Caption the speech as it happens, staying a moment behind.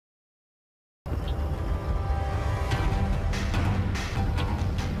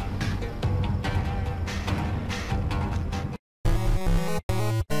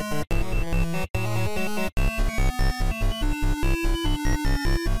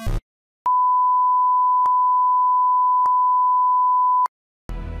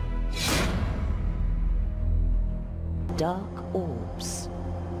dark orbs.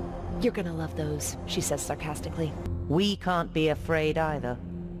 You're gonna love those, she says sarcastically. We can't be afraid either.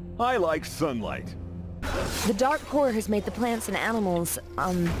 I like sunlight. The dark core has made the plants and animals,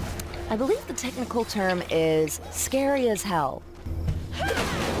 I believe the technical term is scary as hell.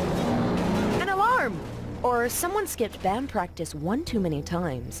 An alarm! Or someone skipped band practice one too many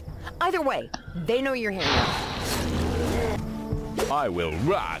times. Either way, they know you're here now. I will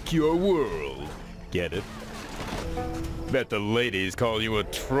rock your world. Get it? Bet the ladies call you a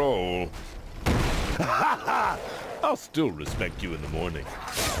troll. I'll still respect you in the morning.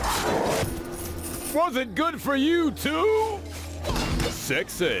 Was it good for you too?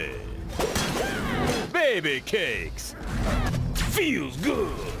 Sexy. Baby cakes. Feels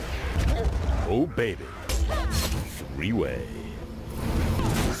good. Oh baby. Three-way.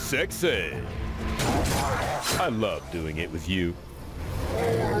 Sexy. I love doing it with you.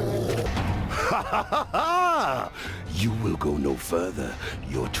 Ha ha ha ha! You will go no further.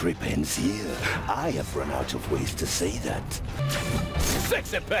 Your trip ends here. I have run out of ways to say that.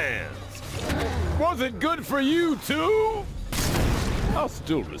 Sexy pants! Was it good for you too? I'll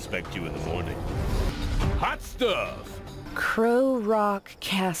still respect you in the morning. Hot stuff! Crow Rock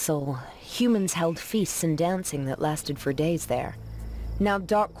Castle. Humans held feasts and dancing that lasted for days there. Now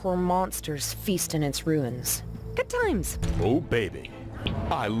dark core monsters feast in its ruins. Good times. Oh baby.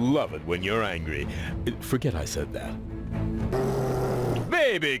 I love it when you're angry. Forget I said that.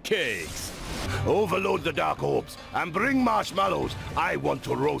 Baby cakes! Overload the dark orbs and bring marshmallows. I want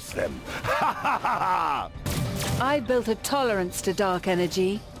to roast them. Ha ha ha ha! I built a tolerance to dark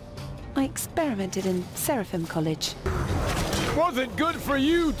energy. I experimented in Seraphim College. Was it good for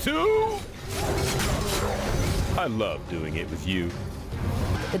you too? I love doing it with you.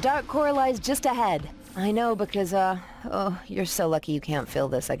 The dark core lies just ahead. I know because, oh, you're so lucky you can't feel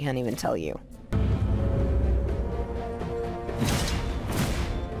this, I can't even tell you.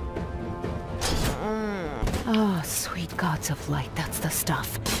 Oh, sweet gods of light, that's the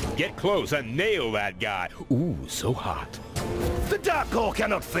stuff. Get close and nail that guy. Ooh, so hot. The dark core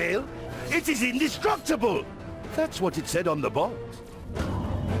cannot fail. It is indestructible. That's what it said on the box.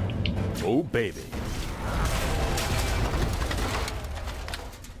 Oh, baby.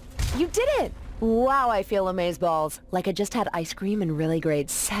 You did it! Wow, I feel amazeballs. Like I just had ice cream and really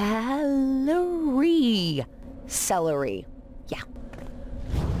great celery. Celery. Yeah.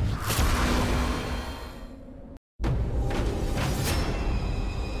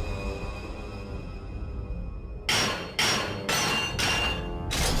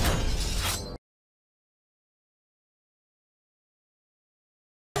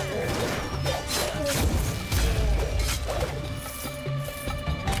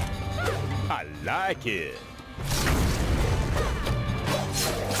 I like it.